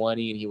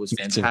 2020, and he was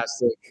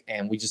fantastic.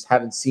 And we just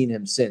haven't seen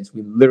him since.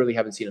 We literally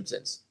haven't seen him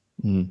since.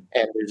 And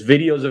there's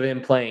videos of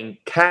him playing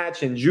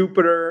catch in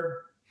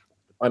Jupiter.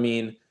 I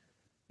mean,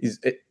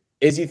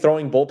 is he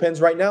throwing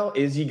bullpens right now?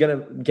 Is he going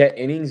to get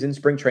innings in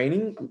spring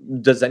training?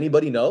 Does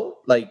anybody know?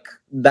 Like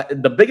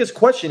that, the biggest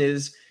question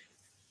is,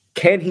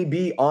 can he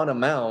be on a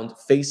mound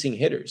facing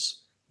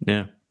hitters?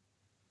 Yeah.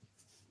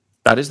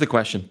 That is the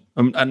question.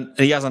 And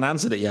he hasn't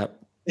answered it yet.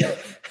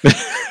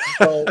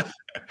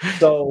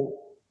 So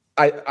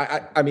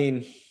I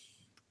mean,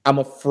 I'm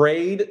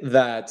afraid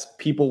that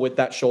people with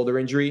that shoulder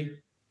injury,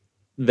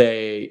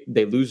 they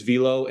lose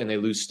velo and they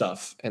lose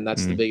stuff. And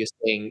that's the biggest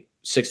thing.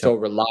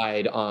 Sixto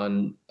relied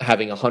on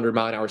having a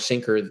 100-mile-an-hour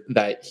sinker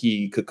that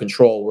he could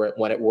control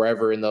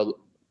wherever in the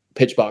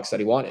pitch box that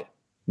he wanted.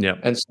 Yeah.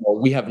 And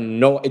so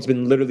it's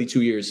been literally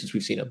 2 years since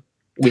we've seen him.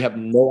 We have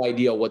no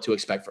idea what to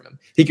expect from him.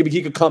 He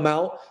could come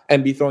out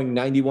and be throwing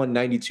 91,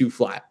 92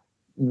 flat.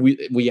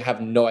 We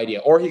have no idea.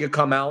 Or he could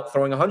come out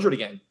throwing 100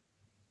 again.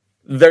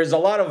 There's a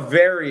lot of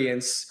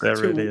variance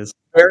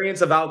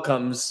of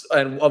outcomes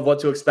and of what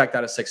to expect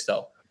out of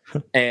Sixto.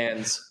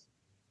 And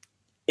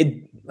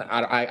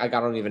I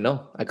don't even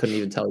know. I couldn't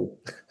even tell you.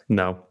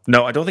 No,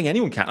 I don't think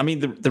anyone can. I mean,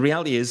 the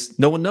reality is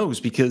no one knows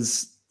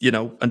because,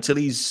 until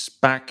he's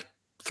back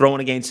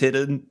throwing against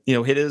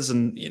hitters,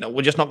 and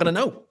we're just not going to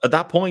know. At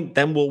that point,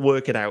 then we'll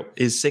work it out.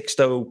 Is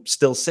Sixto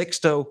still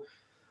Sixto,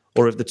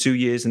 or have the 2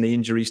 years and the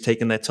injuries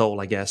taken their toll,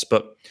 I guess?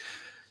 But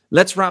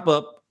let's wrap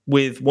up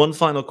with one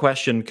final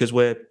question, because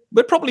we're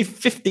probably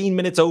 15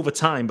 minutes over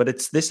time, but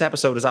this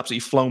episode has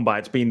absolutely flown by.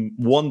 It's been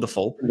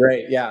wonderful.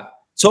 Great, yeah.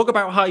 Talk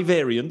about high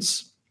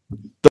variance.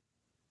 The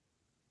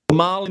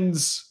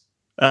Marlins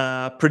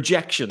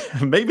projection.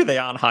 Maybe they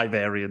aren't high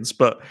variance,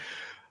 but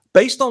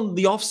based on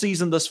the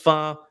offseason thus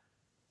far,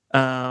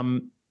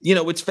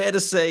 it's fair to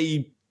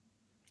say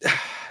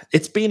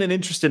it's been an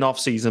interesting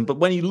offseason. But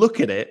when you look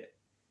at it,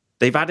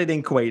 they've added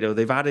in Cueto,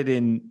 they've added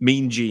in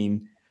Mean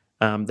Gene,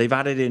 they've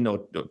added in or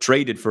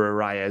traded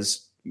for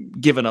Arias,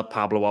 given up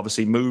Pablo,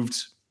 obviously, moved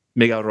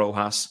Miguel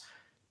Rojas.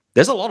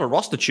 There's a lot of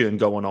roster churn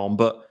going on,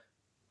 but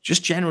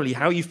just generally,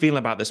 how are you feeling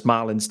about this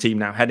Marlins team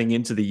now heading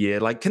into the year?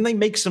 Like, can they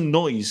make some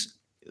noise,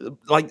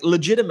 like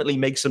legitimately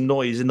make some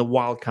noise in the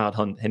wild card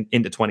hunt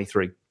into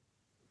 23?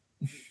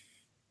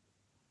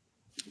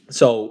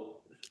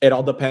 So it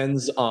all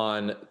depends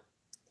on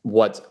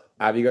what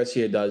Avi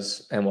Garcia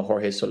does and what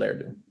Jorge Soler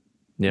do.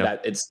 Yeah,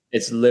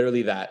 it's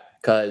literally that,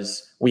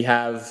 because we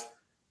have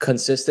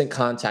consistent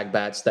contact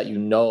bats that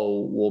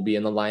will be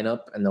in the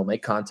lineup and they'll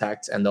make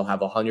contact and they'll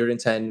have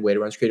 110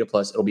 weighted runs created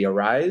plus. It'll be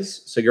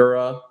Arise,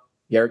 Segura,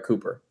 Garrett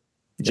Cooper.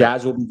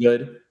 Jazz will be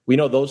good. We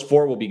know those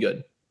four will be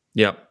good.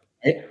 Yeah.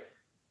 Right?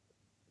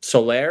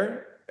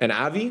 Soler and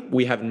Avi,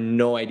 we have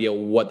no idea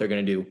what they're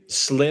going to do.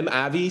 Slim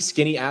Avi,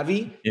 skinny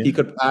Avi, he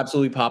could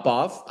absolutely pop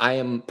off. I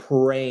am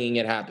praying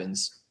it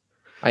happens.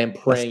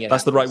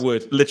 That's the right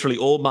word. Literally,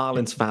 all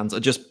Marlins fans are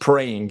just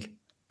praying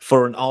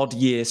for an odd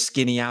year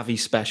skinny Avi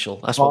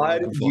special. That's what we're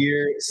looking for. Odd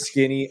year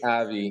skinny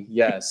Avi.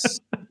 Yes.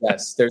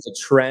 Yes. There's a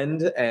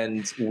trend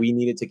and we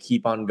need it to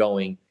keep on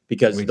going,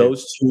 because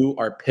those two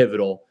are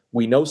pivotal.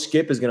 We know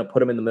Skip is going to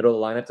put him in the middle of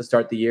the lineup to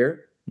start the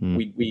year.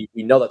 We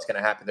know that's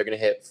going to happen. They're going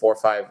to hit 4,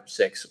 5,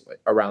 6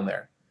 around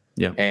there.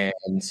 Yeah.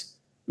 And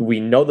we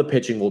know the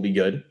pitching will be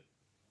good.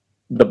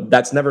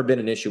 That's never been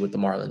an issue with the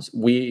Marlins.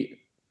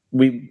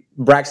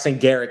 Braxton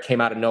Garrett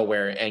came out of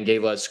nowhere and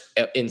gave us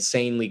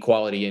insanely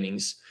quality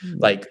innings.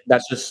 Like,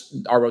 that's just,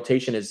 our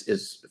rotation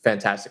is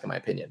fantastic in my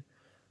opinion.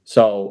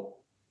 So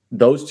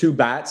those two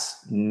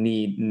bats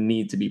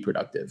need to be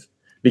productive,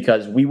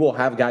 because we will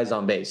have guys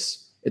on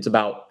base. It's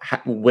about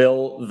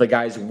will the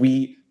guys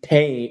we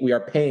are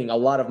paying a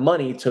lot of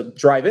money to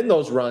drive in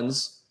those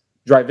runners.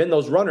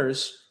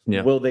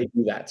 Yeah. Will they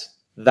do that?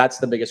 That's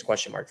the biggest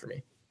question mark for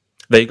me.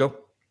 There you go.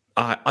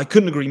 I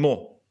couldn't agree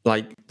more.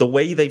 Like, the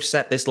way they've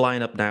set this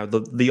lineup now,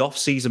 the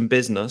off-season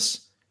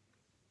business,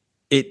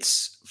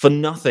 it's for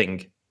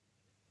nothing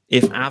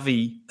if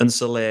Avi and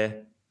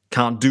Soler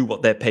can't do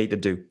what they're paid to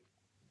do.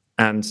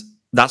 And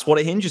that's what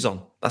it hinges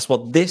on. That's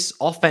what this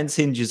offense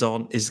hinges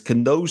on, is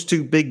can those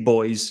two big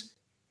boys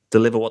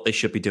deliver what they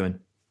should be doing?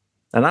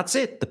 And that's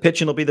it. The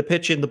pitching will be the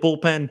pitching. The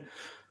bullpen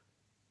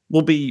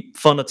will be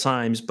fun at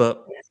times,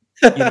 but,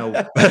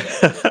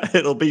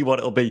 it'll be what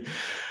it'll be.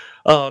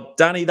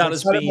 Danny, that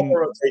has been a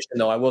rotation,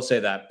 though. I will say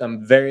that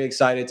I'm very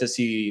excited to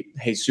see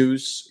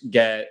Jesus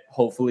get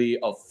hopefully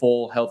a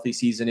full healthy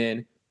season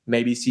in.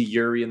 Maybe see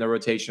Yuri in the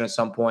rotation at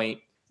some point.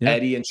 Yeah.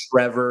 Eddie and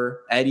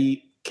Trevor.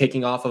 Eddie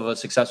kicking off of a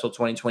successful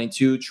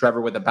 2022.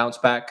 Trevor with a bounce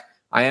back.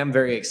 I am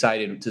very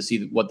excited to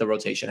see what the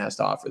rotation has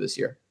to offer this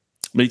year.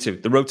 Me too.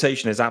 The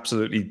rotation is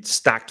absolutely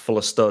stacked full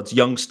of studs,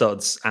 young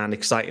studs and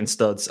exciting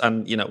studs.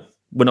 And,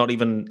 we're not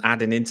even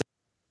adding into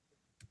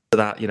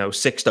that,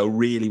 Sixto,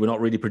 really, we're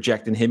not really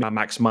projecting him and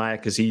Max Meyer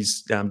because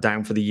he's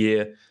down for the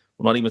year.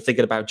 We're not even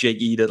thinking about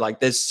Jake Eder. Like,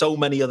 there's so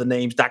many other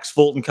names. Dax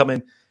Fulton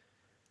coming.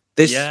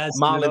 This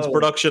Marlins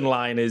production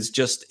line is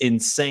just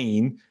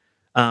insane,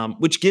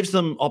 which gives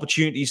them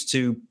opportunities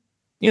to,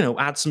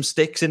 add some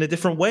sticks in a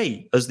different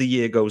way as the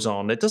year goes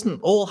on. It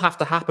doesn't all have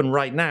to happen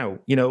right now.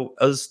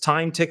 As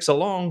time ticks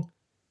along,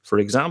 for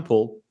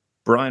example,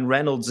 Brian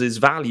Reynolds'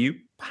 value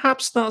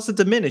perhaps starts to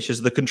diminish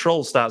as the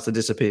control starts to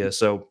disappear.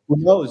 So who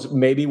knows?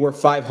 Maybe we're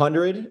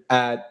 500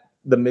 at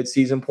the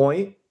midseason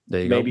point.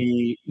 There you go.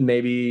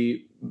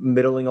 Maybe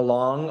middling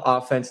along,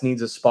 offense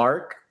needs a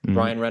spark.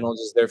 Brian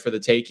Reynolds is there for the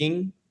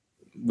taking.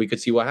 We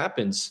could see what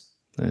happens.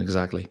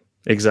 Exactly.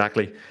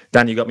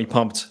 Dan, you got me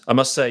pumped. I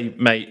must say,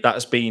 mate, that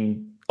has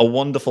been a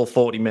wonderful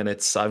 40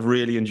 minutes. I've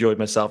really enjoyed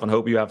myself and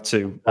hope you have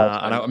too.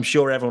 And I'm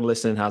sure everyone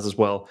listening has as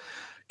well.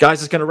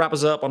 Guys, it's going to wrap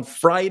us up on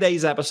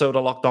Friday's episode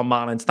of Locked On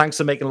Marlins. Thanks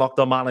for making Locked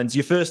On Marlins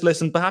your first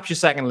listen, perhaps your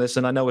second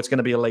listen. I know it's going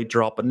to be a late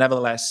drop, but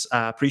nevertheless,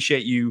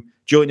 appreciate you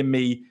joining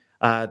me.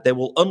 There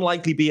will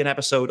unlikely be an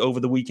episode over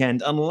the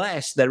weekend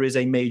unless there is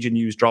a major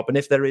news drop. And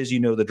if there is,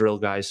 you know the drill,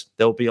 guys.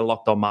 There'll be a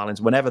Locked On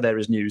Marlins whenever there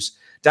is news.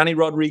 Danny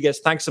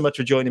Rodriguez, thanks so much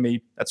for joining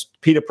me. That's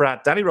Peter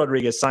Pratt. Danny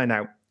Rodriguez, sign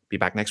out. Be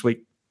back next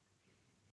week.